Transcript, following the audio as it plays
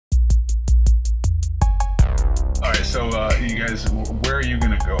so you guys, where are you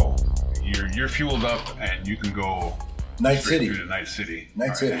gonna go? You're fueled up and you can go Night City. To Night City.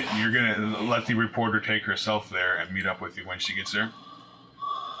 Night City. You're gonna let the reporter take herself there and meet up with you when she gets there.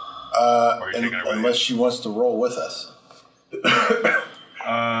 Unless she wants to roll with us.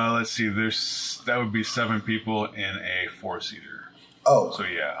 Let's see. That would be 7 people in a 4-seater. Oh. So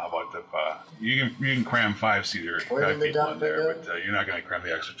yeah, how about the you can cram 5-seater 5 people in there, but you're not gonna cram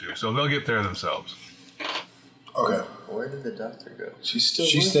the extra 2. So they'll get there themselves. Okay. Where did the doctor go? She's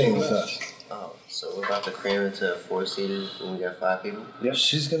staying with us. Oh, so we're about to cram into a 4-seater when we got 5 people? Yep.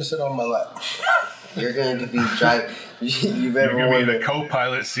 She's gonna sit on my lap. You're going to be driving. You're gonna be in the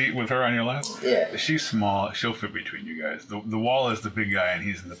co-pilot seat with her on your lap. Yeah. She's small. She'll fit between you guys. The wall is the big guy, and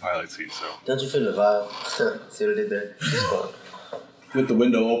he's in the pilot seat. So. Don't you feel the vibe? See what I did there? She's fun. With the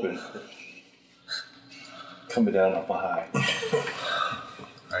window open. Coming down off my high.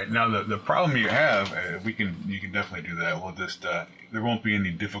 All right. Now the problem you have, you can definitely do that. We'll just there won't be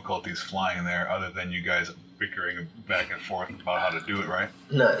any difficulties flying there, other than you guys bickering back and forth about how to do it, right?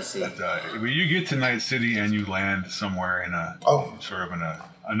 Nice. But when you get to Night City and you land somewhere in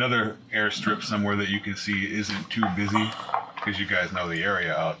another airstrip somewhere that you can see isn't too busy, because you guys know the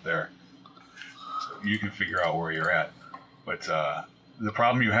area out there, so you can figure out where you're at. But the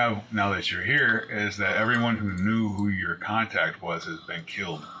problem you have now that you're here is that everyone who knew who your contact was has been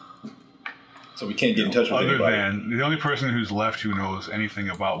killed. So we can't get in touch with anybody. Other than the only person who's left who knows anything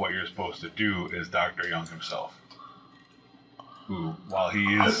about what you're supposed to do is Dr. Young himself, who, while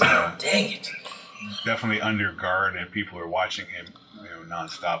he is dang it, definitely under guard and people are watching him,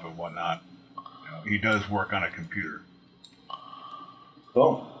 nonstop and whatnot, he does work on a computer.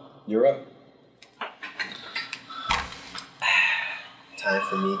 Boom, you're up. Time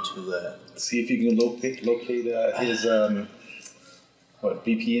for me to see if you can locate his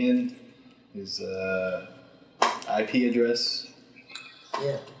VPN, his IP address.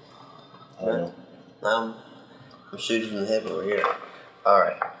 Yeah. I'm shooting from the hip over here. All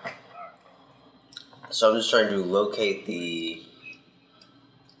right. So I'm just trying to locate the.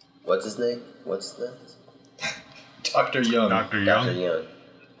 What's his name? What's that? Dr. Young. Dr. Young. Dr. Young.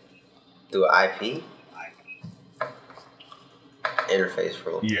 Through IP. Interface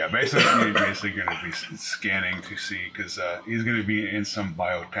rule. Yeah, basically, you're basically going to be scanning to see, because he's going to be in some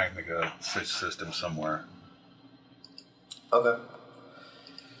biotechnica system somewhere. Okay.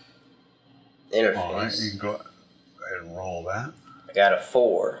 Interface. All right, you can go ahead and roll that. I got a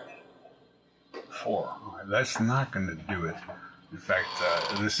 4. 4. All right, that's not going to do it. In fact,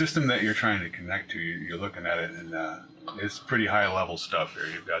 the system that you're trying to connect to, you're looking at it, and it's pretty high-level stuff here.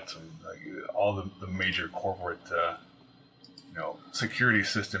 You've got some all the major corporate. Security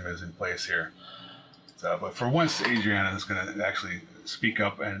system is in place here. So, but for once, Adriana is going to actually speak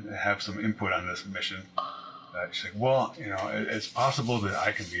up and have some input on this mission. She's like, well, it's possible that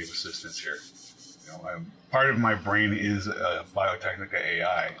I can be of assistance here. Part of my brain is biotechnica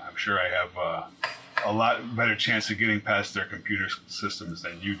AI. I'm sure I have a lot better chance of getting past their computer systems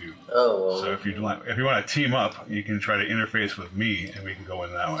than you do. Oh, well. So if you want to team up, you can try to interface with me, and we can go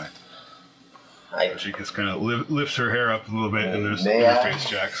in that way. So she just kind of lifts her hair up a little bit, and there's interface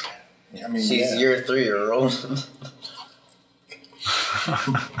checks. I mean, she's your 3-year-old. So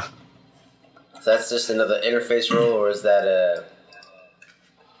that's just another interface roll, or is that a...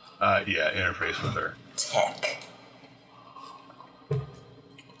 yeah, interface with her. Tech.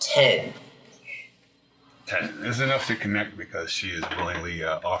 10. 10 is enough to connect because she is willingly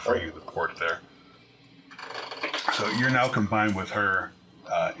offering you the port there. So you're now combined with her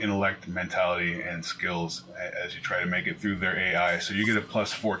intellect, mentality, and skills as you try to make it through their AI. So you get a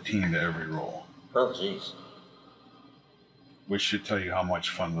plus 14 to every roll. Oh, jeez. Which should tell you how much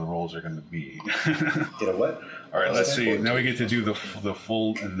fun the rolls are going to be. Get a what? All right, let's see. Now we get to do the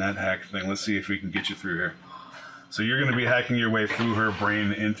full net hack thing. Let's see if we can get you through here. So you're going to be hacking your way through her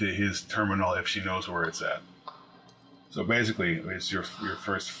brain into his terminal if she knows where it's at. So basically, it's your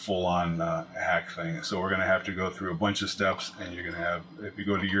first full-on hack thing. So we're going to have to go through a bunch of steps, and you're going to have, if you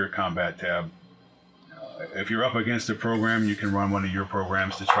go to your combat tab, if you're up against a program, you can run one of your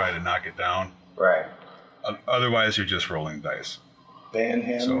programs to try to knock it down. Right. Otherwise, you're just rolling dice. Band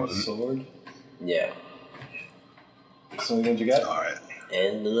hammer, sword? Yeah. So what you got? All right.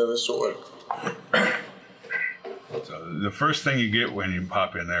 And another sword. So the first thing you get when you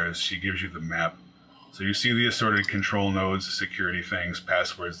pop in there is she gives you the map. So you see the assorted control nodes, security things,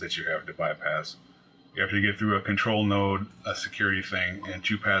 passwords that you have to bypass. You have to get through a control node, a security thing, and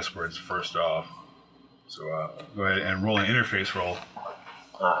 2 passwords first off. So go ahead and roll an interface roll.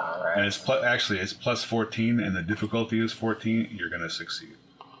 All right. And it's actually it's plus 14, and the difficulty is 14. You're going to succeed.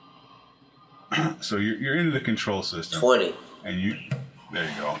 So you're into the control system. 20. And there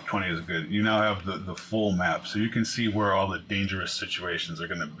you go. 20 is good. You now have the full map, so you can see where all the dangerous situations are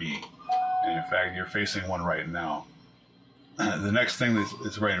going to be. And in fact, you're facing one right now. The next thing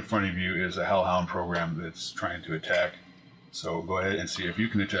that's right in front of you is a Hellhound program that's trying to attack. So go ahead and see if you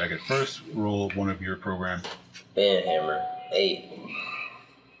can attack it first. Roll one of your program. Banhammer. 8.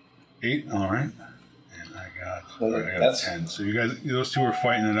 8, all right. And I got That's 10. So you guys, those two are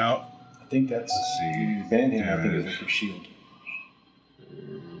fighting it out. I think that's. Let's see. Banhammer, I think, is like your shield.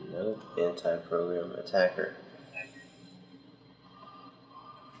 No. Anti-program. Attacker.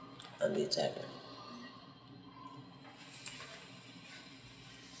 I'm the attacker.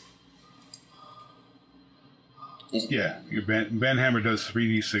 Yeah, your Banhammer does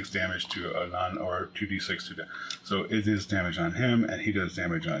 3d6 damage to a non, or 2d6 to. So it is damage on him, and he does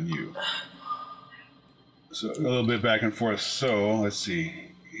damage on you. So a little bit back and forth. So let's see.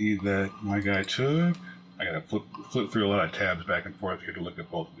 My guy took. I gotta flip through a lot of tabs back and forth here to look at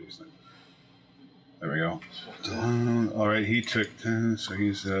both of these things. There we go. All right, he took 10, so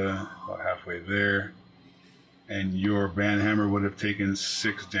he's about halfway there. And your Banhammer would have taken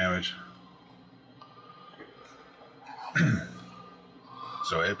 6 damage.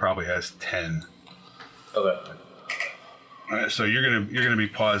 So it probably has 10. Okay. All right, so you're gonna be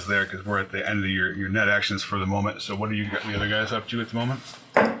paused there because we're at the end of your net actions for the moment. So what are the other guys up to at the moment?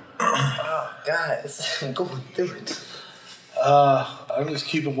 Oh, guys, I'm going through it. I'm just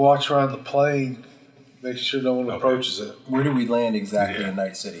keeping watch around the plane, make sure no one approaches it. Where do we land exactly in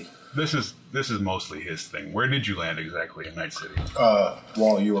Night City? This is mostly his thing. Where did you land exactly in Night City?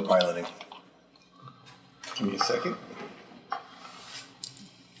 While you were piloting. Give me a second.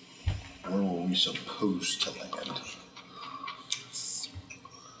 Where were we supposed to land?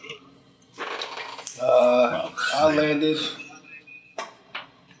 I landed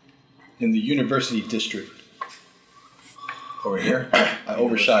in the University District. Over here? I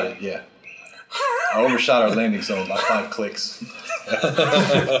overshot it, yeah. I overshot our landing zone by 5 clicks.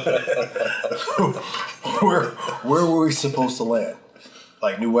 Where were we supposed to land?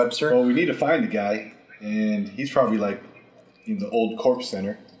 Like New Webster? Well, we need to find the guy, and he's probably like in the old corpse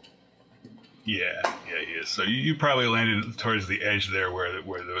center. Yeah, he is. So you probably landed towards the edge there where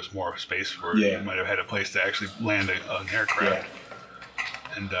there was more space for you might have had a place to actually land an aircraft.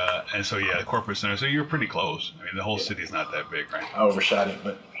 Yeah. And so the corporate center. So you're pretty close. I mean, the whole city's not that big, right? I overshot it,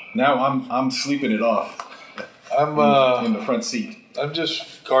 but now I'm sleeping it off. I'm in the front seat. I'm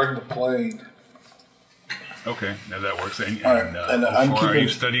just guarding the plane. Okay, now that works. And I'm are you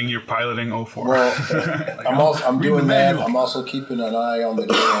studying your piloting 04? Well, I'm doing that. I'm also keeping an eye on the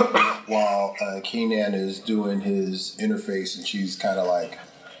girl while Keenan is doing his interface, and she's kind of like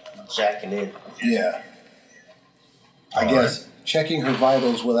jacking in. Yeah. I guess checking her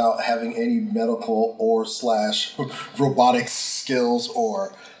vitals without having any medical or / robotics skills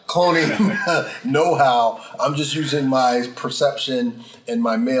or cloning know-how. I'm just using my perception and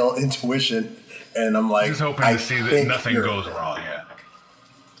my male intuition. And I'm like, just hoping to see that nothing goes wrong. Yeah.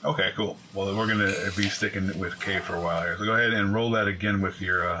 Okay, cool. Well, we're gonna be sticking with K for a while here. So go ahead and roll that again with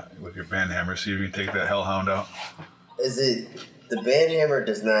your Banhammer. See if you can take that Hellhound out. Is it the Banhammer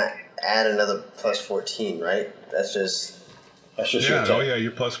does not add another plus 14, right? That's just your attack. Oh yeah,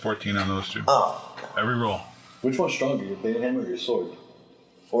 you're plus 14 on those two. Oh. Every roll. Which one's stronger, your Banhammer or your sword?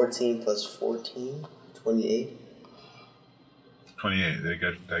 14 plus 14, 28. 28.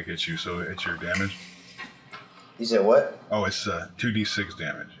 That gets you. So it's your damage. You said what? Oh, it's 2d6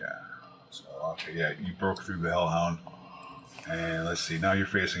 damage. Yeah. So okay, yeah, you broke through the Hellhound. And let's see. Now you're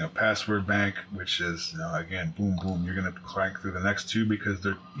facing a password bank, which is again, boom, boom. You're gonna crank through the next two because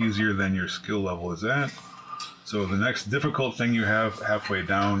they're easier than your skill level is at. So the next difficult thing you have halfway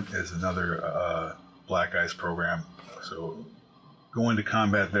down is another Black Ice program. So go into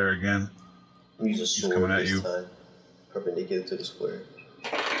combat there again. Use a sword coming at this you. time. Perpendicular to the square.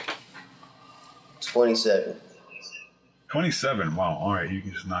 27. 27. Wow. All right, you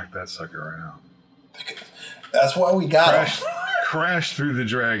can just knock that sucker right out. That's why we got him. Crash through the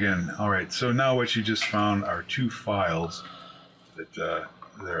dragon. All right. So now what you just found are 2 files that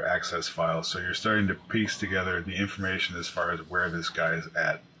they're access files. So you're starting to piece together the information as far as where this guy is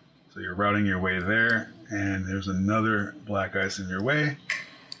at. So you're routing your way there, and there's another Black Ice in your way.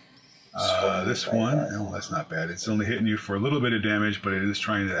 This one, that's not bad. It's only hitting you for a little bit of damage, but it is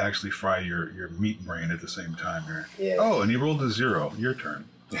trying to actually fry your meat brain at the same time here. Yeah. Oh, and you rolled a 0. Your turn.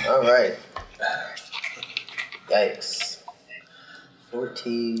 All right. Yikes.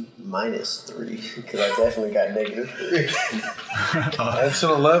 14 minus 3, because I definitely got -3. That's an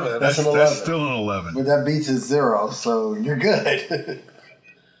 11. That's an 11. That's still an 11. But that beats a 0, so you're good.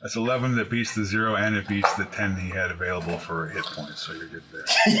 That's 11 that beats the 0, and it beats the 10 he had available for hit points, so you're good there.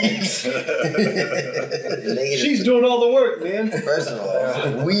 She's doing all the work, man. First of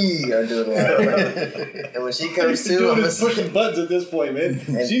all, we are doing a lot of work. And when she comes to, I'm just pushing buttons at this point,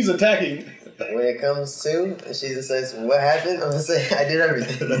 man. She's attacking. When it comes to, and she just says, "What happened?" I'm gonna say, "I did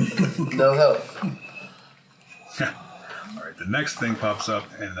everything. No help." All right, the next thing pops up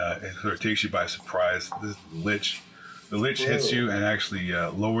and it sort of takes you by surprise. This is the Lich. The Lich hits you and actually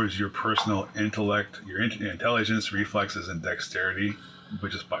lowers your personal intellect, your intelligence, reflexes, and dexterity,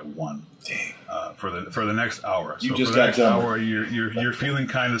 but just by 1. Dang. For the next hour. You so just for the got next dumber. hour, you're feeling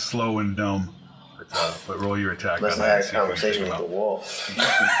kind of slow and dumb. But roll your attack. Must on have that had a and see if you conversation can with the take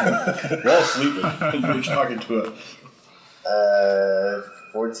wall. While sleeping, you were talking to her.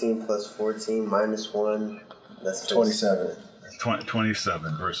 14 plus 14 minus 1. That's 27. them out.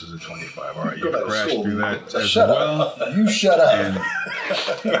 27 versus a 25. All right, you Go back to crashed school. through that as Shut well. up. You shut up.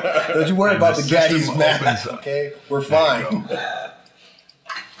 And Don't you worry and about the the Gaddy's system math, opens up. okay? We're There you fine.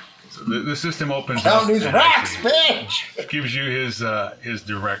 so the system opens Count up these and racks, actually bitch! gives you his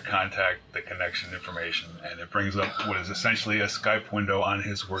direct contact, the connection information, and it brings up what is essentially a Skype window on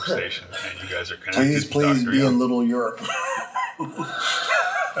his workstation, and you guys are connected. Please to Dr. be Young. in Little Europe.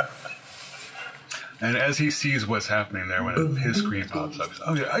 And as he sees what's happening there, when his screen pops up, he says,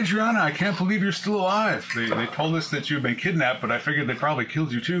 "Oh, yeah, Adriana, I can't believe you're still alive. They told us that you've been kidnapped, but I figured they probably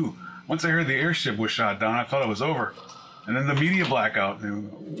killed you too. Once I heard the airship was shot down, I thought it was over. And then the media blackout.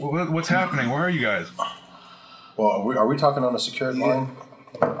 What's happening? Where are you guys?" Well, are we talking on a secured line?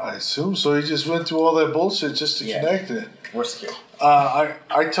 I assume so. He just went through all that bullshit just to connect it. We're scared.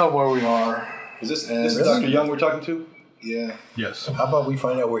 I tell him where we are. Is this is Dr. Young we're talking to? Yeah. Yes. How about we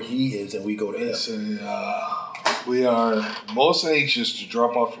find out where he is and we go to him? So, we are most anxious to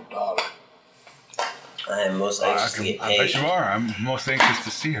drop off your daughter. I am most anxious to get I bet paid. you are. I'm most anxious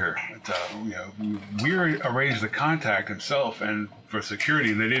to see her. But, we arranged the contact himself, and for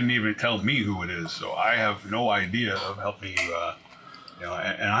security, they didn't even tell me who it is, so I have no idea of helping you.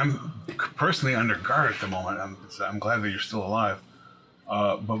 And I'm personally under guard at the moment. I'm glad that you're still alive.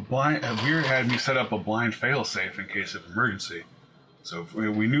 But Weir had me set up a blind fail-safe in case of emergency. So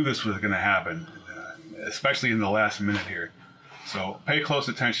we knew this was going to happen, especially in the last minute here. So pay close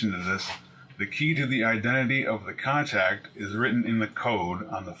attention to this. The key to the identity of the contact is written in the code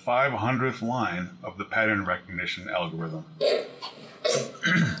on the 500th line of the pattern recognition algorithm.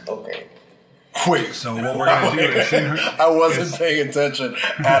 Okay. Wait, So what we're going to do is send her... I wasn't paying attention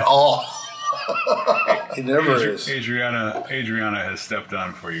at all. He never is. Adriana has stepped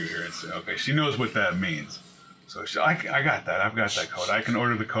on for you here and said, okay, she knows what that means. So I got that. I've got that code. I can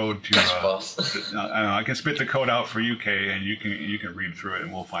order the code to. I can spit the code out for UK, and you can read through it,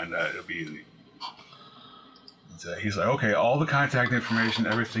 and we'll find that. It'll be easy. So he's like, okay, all the contact information,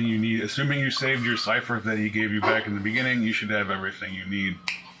 everything you need. Assuming you saved your cipher that he gave you back in the beginning, you should have everything you need.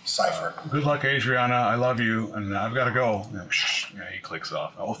 Cipher. Good luck, Adriana. I love you, and I've got to go. He clicks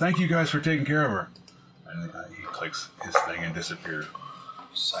off. Oh, thank you guys for taking care of her. And he clicks his thing and disappears.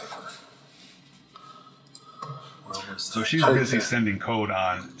 Cipher. So she's busy sending code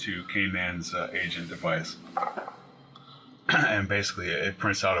on to Kanan's agent device. And basically it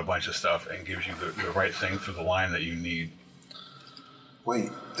prints out a bunch of stuff and gives you the right thing for the line that you need. Wait,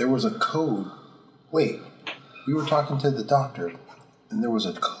 there was a code. Wait, we were talking to the doctor, and there was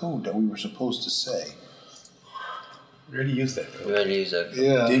a code that we were supposed to say. We already used that code. We already used that.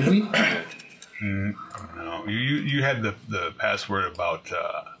 Yeah. Did we? No, you had the password about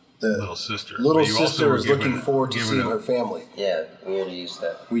The little sister. Little but you also sister were is looking given- forward to given seeing a- her family. Yeah, we already used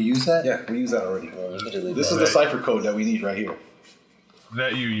that. We use that? Yeah, we used that already. Yeah, you could delete This that. is the cipher code that we need right here.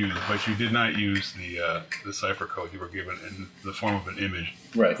 That you used, but you did not use the cipher code you were given in the form of an image.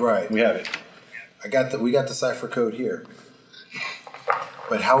 Right. Right. We have it. We got the cipher code here.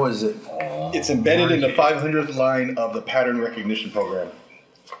 But how is it? It's embedded in the 500th line of the pattern recognition program.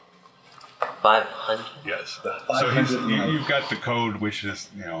 500. Yes. The So 500 line. you've got the code, which is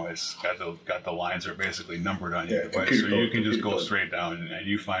it's got the lines are basically numbered on your Yeah, device, computer so you code, can just computer go code. straight down and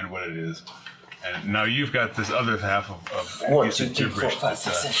you find what it is. And now you've got this other half of 1, piece 2, of 3, 4, gibberish 5,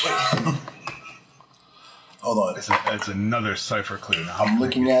 6, 7, 8. Hold on. it's another cipher clue. Now, I'm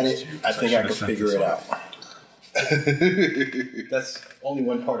looking at it. I think I should can have sent figure this it one. out. That's only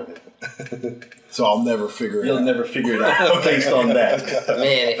one part of it. So I'll never figure it You'll out. never figure it out based on that.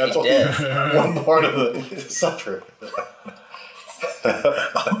 Man, if That's he does. one part of the cipher.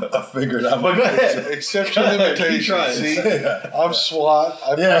 I'll figure it out. But go ahead. Accept Go your ahead, keep limitation. trying. See, I'm SWAT.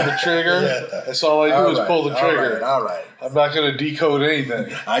 I pull the trigger. Yeah. That's all I do is pull the trigger. All right. I'm not going to decode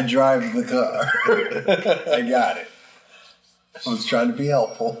anything. I drive the car. I got it. I was trying to be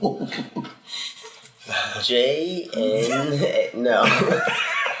helpful. No.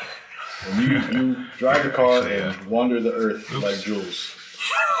 You drive your car and wander the earth like Jules.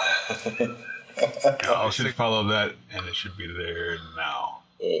 I should follow that, and it should be there now.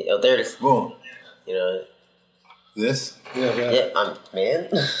 Yeah, oh, there it is. Boom. You know. This? Yeah, I'm man.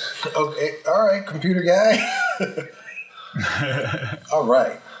 Okay, all right, computer guy. All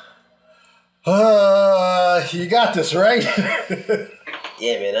right. You got this, right?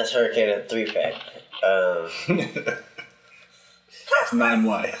 Yeah, man, that's Hurricane at 3-pack. It's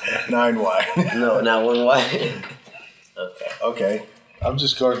 9Y. 9Y. No, not 1Y. Okay. I'm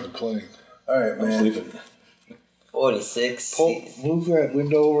just guarding the plane. All right, man. I'm sleeping. 46. Move that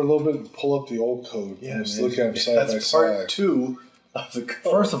window over a little bit and pull up the old code. Yeah, Just man. look at them side by That's part side. 2 of the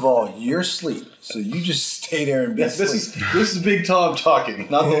code. First of all, you're asleep, so you just stay there and be Yes, asleep. this is Big Tom talking,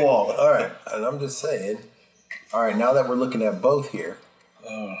 not the wall. All right, and I'm just saying. All right, now that we're looking at both here,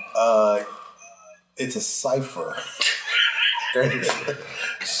 it's a cipher.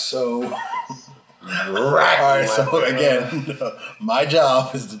 So, all right. So again, my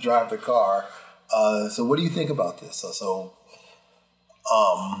job is to drive the car. So what do you think about this?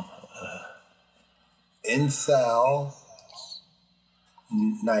 Incel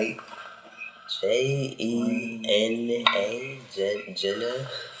night. Jena. Jenna.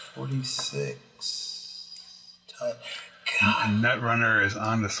 46. Time. And Netrunner is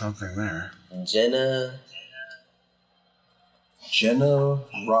onto something there. Jenna.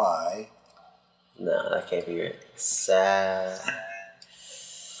 Rye. No, that can't be right.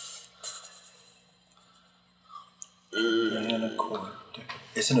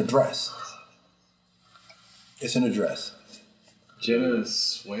 It's an address. It's an address. Jenna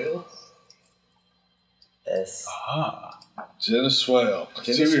Swale? S. Ah. Jenna Swale.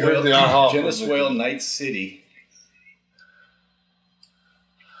 Jenna See, we heard the Jenna Swale, Night City.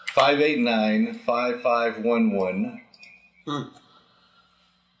 589-5511.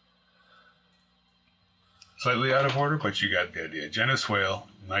 Slightly out of order, but you got the idea. Janice Whale,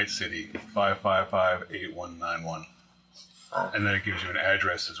 Night City, 555-8191. And then it gives you an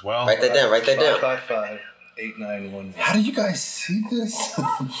address as well. Write that down. 555-8911. How do you guys see this?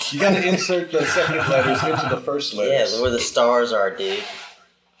 You got to insert the second letters into the first Yeah, letters. where the stars are, dude.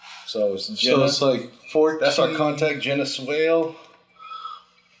 So it's So Jenna. it's like 14. That's our contact, Jenna Swale.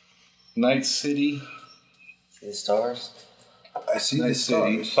 Night City. See the stars? I see Night the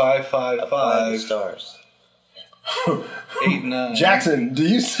City. stars. Apply the 555-89. stars. Jackson, do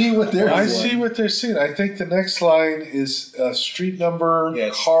you see what they're I doing? see what they're seeing. I think the next line is street number Yeah,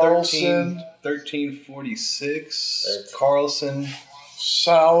 it's Carlson 1346. Carlson.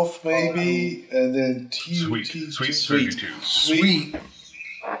 South, maybe, and then Sweet 32. Sweet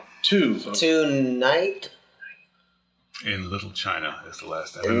 2. Tonight? In Little China is the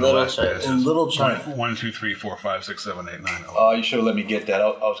last name. In And the Little last China. is In Little China. 1, 2, 3, 4, 5, 6, 7, 8, 9. Oh, you should have let me get that. I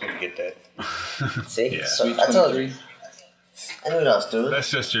was going to get that. See? Yeah. So Sweet I told 23. you. I knew what I was doing.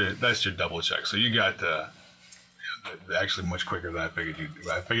 That's your double check. So you got actually much quicker than I figured you'd.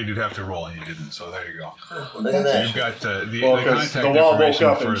 I figured you'd have to roll and you didn't. So there you go. Look at that. You've got the Well, the because contact the wall woke information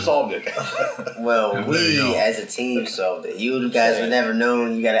up for and solved it. Well, There you we go. as a team solved it. You guys would never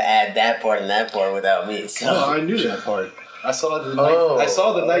known you got to add that part and that part without me. So. No, I knew that part. I saw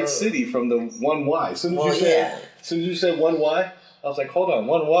the Night City from the 1Y. As soon as you said 1Y, I was like, hold on,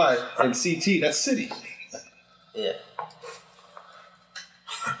 1Y and CT, that's city. Yeah.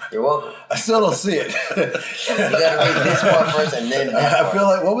 You're welcome. I still don't see it. You gotta read this part first and then that I part. feel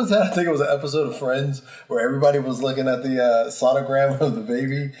like, what was that? I think it was an episode of Friends where everybody was looking at the sonogram of the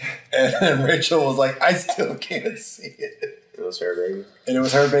baby, and then Rachel was like, I still can't see it. It was her baby. And it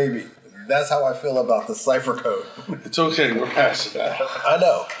was her baby. That's how I feel about the cipher code. It's okay, we're past that. I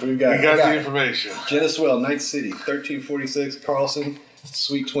know. We got the information. Jenna Swale, Night City, 1346, Carlson,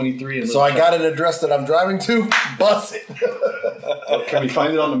 Suite 23. So I got an address that I'm driving to. Bus it. Can we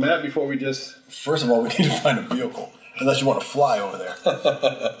find it on the map before we just... First of all, we need to find a vehicle. Unless you want to fly over there.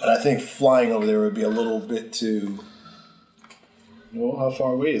 And I think flying over there would be a little bit too... Well, how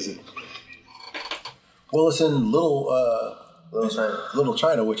far away is it? Well, it's in Little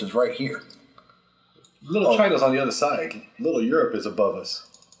China, which is right here. Little China's on the other side. Little Europe is above us.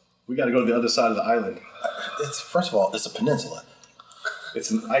 We got to go to the other side of the island. First of all, it's a peninsula. It's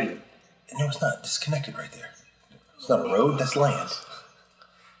an island. No, it's not. It's connected right there. It's not a road. That's land.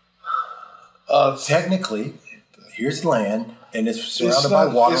 Technically, here's land, and it's surrounded by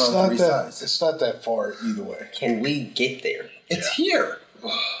water on three sides. It's not that far either way. Can we get there? It's here.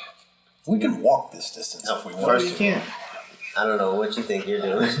 We can walk this distance if we want First, to. I don't know what you think you're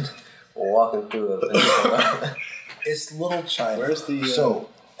doing. We're walking through a peninsula. It's Little China. Where's the... So,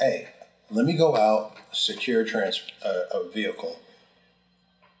 hey, let me go out, secure a vehicle,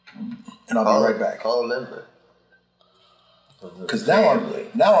 and I'll be right back. Call a member. Because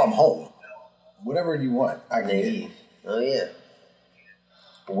now I'm home. Whatever you want, I can get. Oh, yeah.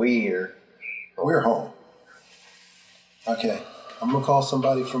 We're home. Okay. I'm going to call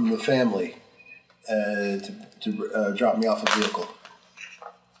somebody from the family to drop me off a vehicle.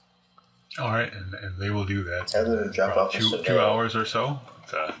 All right, and they will do that. Tell them to drop off 2 hours or so.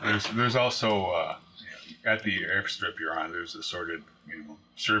 There's also at the airstrip you're on. There's assorted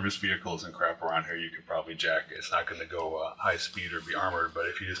service vehicles and crap around here. You could probably jack. It's not going to go high speed or be armored, but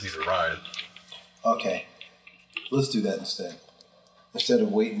if you just need a ride. Okay, let's do that instead. Instead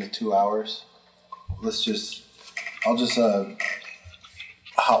of waiting the 2 hours, I'll just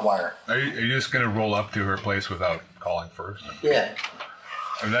hotwire. Are you just going to roll up to her place without calling first? Yeah.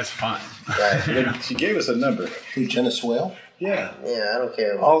 I mean, that's fine. Right. She gave us a number. Who, Jenna Swale? Yeah. Yeah, I don't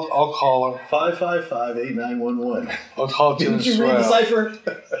care. I'll call her. 555-8911. I'll call Jenna Did you read the cipher?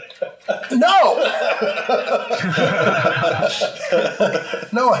 No!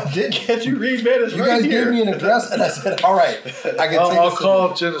 No, I didn't. Can't you read, man? It's You right guys here. gave me an address, and I said, all right, I can take I'll this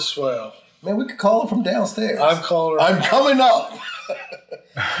call Jenna Swell. Man, we could call her from downstairs. I'm calling her. I'm coming up.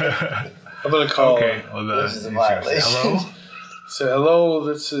 I'm going to call Okay. her. Well, This is a violation. hello? Say, hello,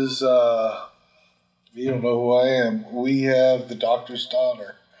 this is, you don't know who I am. We have the doctor's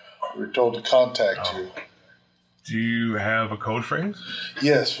daughter. We were told to contact you. Do you have a code phrase?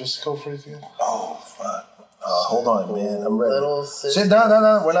 Yes, what's the code phrase again? Oh, fuck. Hold on, man. I'm ready. Little sister.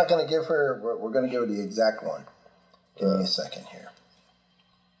 No. We're not going to give her... We're going to give her the exact one. Give me a second here.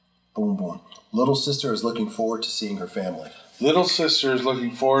 Boom, boom. Little sister is looking forward to seeing her family. Little sister is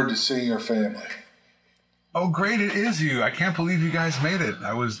looking forward to seeing her family. Oh, great! It is you. I can't believe you guys made it.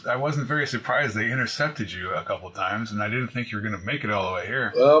 I wasn't very surprised. They intercepted you a couple of times, and I didn't think you were going to make it all the way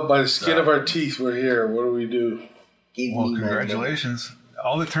here. Well, by the skin of our teeth, we're here. What do we do? Well, congratulations.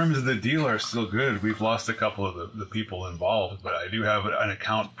 All the terms of the deal are still good. We've lost a couple of the people involved, but I do have an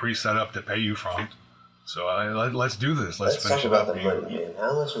account pre-set up to pay you from. So let's do this. Let's finish talk it up. about the money, man.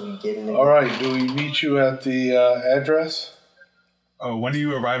 How much are we getting? All right, do we meet you at the address? Oh, when are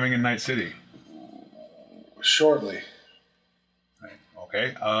you arriving in Night City? Shortly.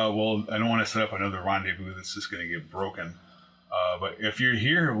 Okay. Well, I don't want to set up another rendezvous that's just going to get broken. But if you're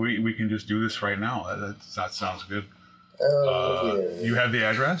here, we can just do this right now. That sounds good. You have the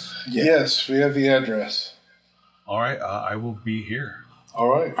address? Yeah. Yes, we have the address. All right. I will be here. All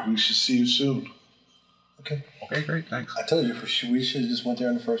right. We should see you soon. Okay. Okay, great. Thanks. I told you, we should have just went there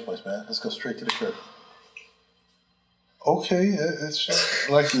in the first place, man. Let's go straight to the crib. Okay. It's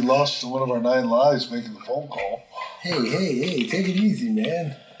like we lost one of our 9 lives making the phone call. Hey, take it easy,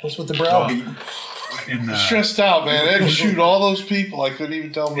 man. What's with the browbeating? Stressed out, man. I had to shoot all those people. I couldn't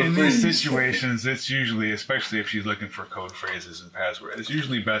even tell them to In freeze. these situations, it's usually, especially if she's looking for code phrases and passwords, it's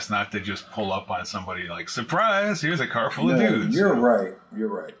usually best not to just pull up on somebody like, surprise, here's a car full of dudes. You're right. You're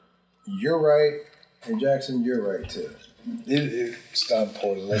right. And Jackson, you're right, too. It's not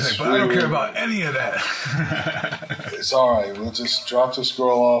important. But I don't care about any of that. It's all right. We'll just drop this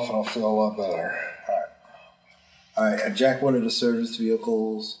girl off and I'll feel a lot better. All right. Jack one of the service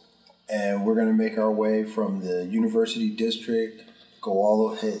vehicles, and we're going to make our way from the University District,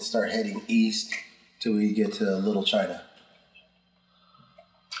 start heading east till we get to Little China.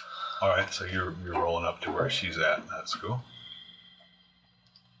 All right, so you're rolling up to where she's at. That's cool.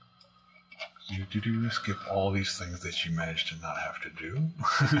 You skip all these things that you managed to not have to do.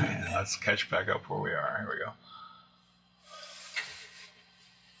 And let's catch back up where we are. Here we go.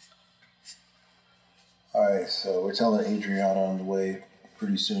 All right, so we're telling Adriana on the way.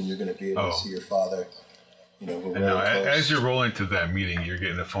 Pretty soon you're going to be able to see your father. We're really close. As you're rolling to that meeting, you're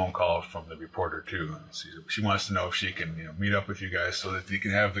getting a phone call from the reporter too. She wants to know if she can meet up with you guys so that you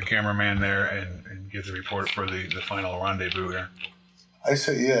can have the cameraman there and get the report for the final rendezvous here. I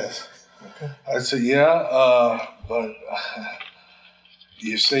said yes. Okay. I said yeah, but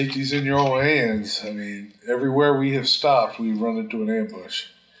your safety's in your own hands. I mean, everywhere we have stopped, we run into an ambush.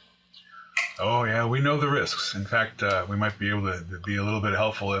 Oh, yeah, we know the risks. In fact, we might be able to be a little bit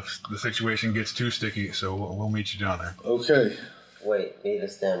helpful if the situation gets too sticky, so we'll meet you down there. Okay. Wait, meet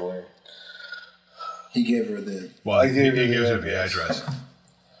us down where? He gave her the... Well, he gives her the address.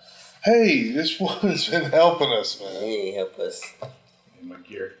 Hey, this woman's been helping us, man. He ain't help us. In my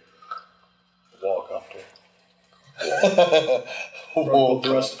gear. Walkopter. Whoa,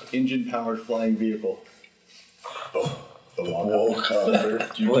 thrust engine-powered flying vehicle. The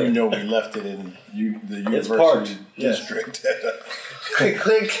Walkopter. You know we left it in the University parked. District. Click,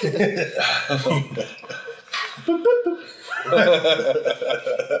 click.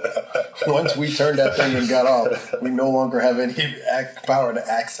 Once we turned that thing and got off, we no longer have any power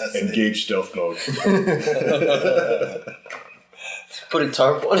to access it. Engage stealth mode. Put a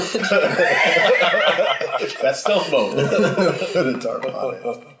tarp on it. That's stealth mode. Put a tarp on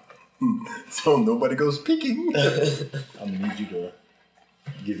it. So nobody goes peeking. I'm gonna need you to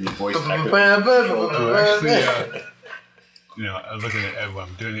give your voice actor. Actually, you know, looking at what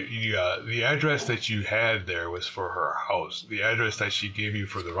I'm doing, the address that you had there was for her house. The address that she gave you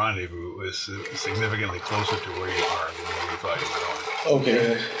for the rendezvous was significantly closer to where you are than where you thought you were going.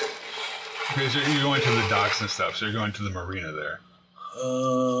 Okay. Because you're going to the docks and stuff, so you're going to the marina there.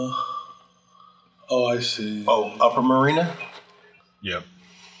 Oh, I see. Oh, Upper Marina? Yep.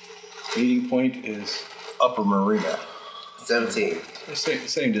 Meeting point is Upper Marina. 17.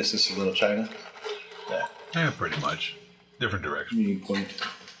 Same distance as Little China. Yeah, pretty much. Different direction. Meeting point.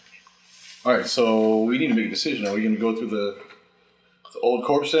 All right, so we need to make a decision. Are we going to go through the old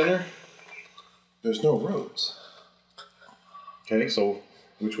corp center? There's no roads. Okay, so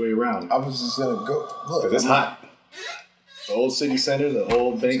which way around? I was just gonna go. Look, Because it's hot. The old city center, the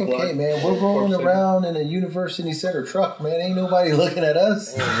old bank it's block. okay, man. We're rolling around in a university center truck, man. Ain't nobody looking at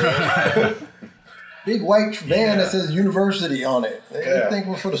us. Big white van that says university on it. They think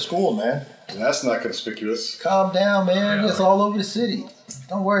we're for the school, man. That's not conspicuous. Calm down, man. It's all over the city.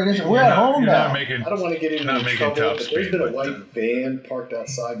 Don't worry. We're You're at not- home you're now. not making- I don't want to get into Not making trouble, top but speed, there's been a but, white van parked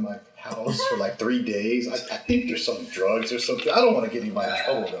outside my house for like 3 days. I think there's some drugs or something. I don't want to get anybody in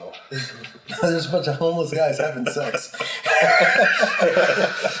trouble, though. There's a bunch of homeless guys having sex.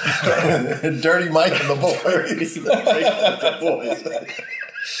 Dirty Mike and the boys.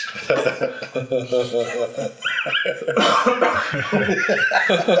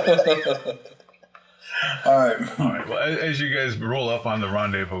 All right. Well, as you guys roll up on the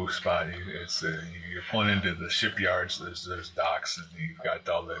rendezvous spot, you're pulling into the shipyards. There's docks, and you've got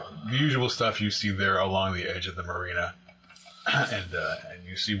all the usual stuff you see there along the edge of the marina. And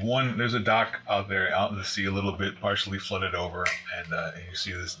you see there's a dock out there, out in the sea, a little bit partially flooded over, and you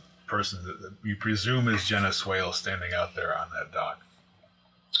see this person that you presume is Jenna Swale standing out there on that dock.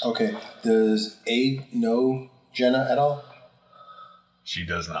 Okay. Does Abe know Jenna at all? She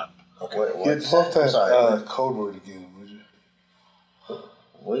does not. Okay. Get both that code word again, would you?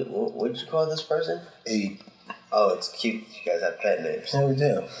 Wait, what did you call this person? Abe. Oh, it's cute. You guys have pet names. Yeah, we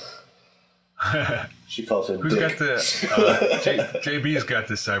do. She calls it Who's Dick. got the JB's got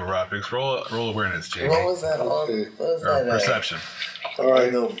the cyber optics. Roll awareness, JB. What was that on? What was Or that? perception. All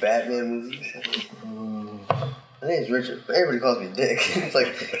right. Little Batman movies. My name's Richard. Everybody calls me Dick. It's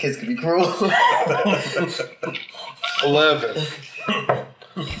like kids can be cruel. 11.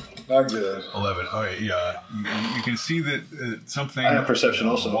 Not good. 11. Okay, yeah. You can see that something. I have perception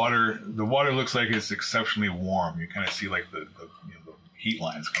also. The water looks like it's exceptionally warm. You kind of see like the heat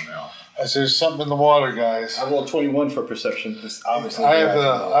lines coming out. I said there's something in the water, guys. I rolled 21 for perception. Obviously, I have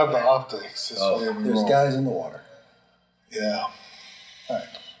the optics. This way I'm there's wrong. guys in the water. Yeah. All right.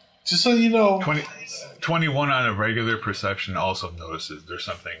 Just so you know. 21 on a regular perception also notices there's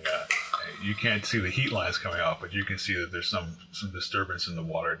something. You can't see the heat lines coming out, but you can see that there's some disturbance in the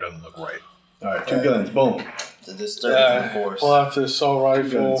water. It doesn't look right. All right, 2 guns. Boom. The disturbance of force. Pull out the assault 2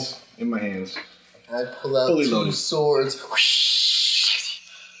 rifle. guns in my hands. I pull out Fully 2 loaded. swords.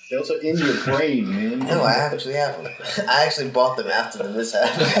 Those are in your brain, man. No, I actually have them. I actually bought them after the mishap.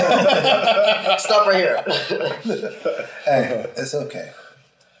 Stop right here. Hey, it's okay.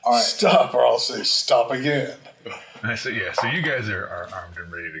 All right. Stop, or I'll say stop again. So you guys are armed and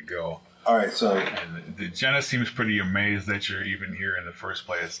ready to go. All right. So And Jenna seems pretty amazed that you're even here in the first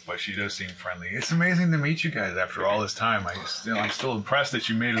place, but she does seem friendly. It's amazing to meet you guys after all this time. I'm still impressed that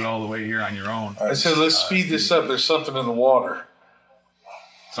you made it all the way here on your own. I said let's speed this up. There's something in the water.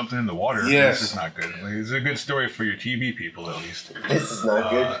 Something in the water. Yes. This is not good. It's a good story for your TV people, at least. This is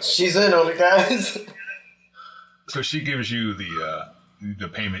not good. She's in on it, guys. So she gives you the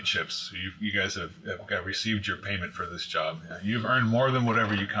payment chips. You guys have received your payment for this job. You've earned more than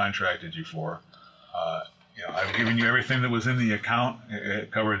whatever you contracted you for. I've given you everything that was in the account.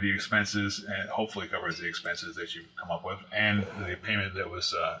 It covered the expenses, and hopefully covers the expenses that you've come up with, and the payment that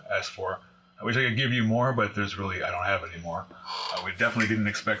was asked for. I wish I could give you more, but I don't have any more. We definitely didn't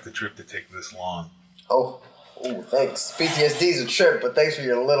expect the trip to take this long. Oh, thanks. PTSD's a trip, but thanks for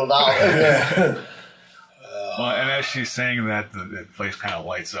your little dollar. Well, and as she's saying that, the place kind of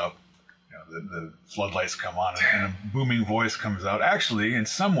lights up. The floodlights come on, and a booming voice comes out. Actually, in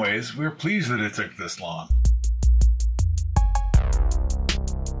some ways, we're pleased that it took this long.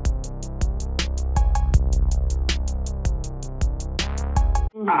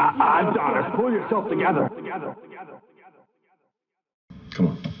 Adonis, pull yourself together. Come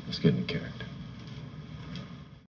on, let's get into character.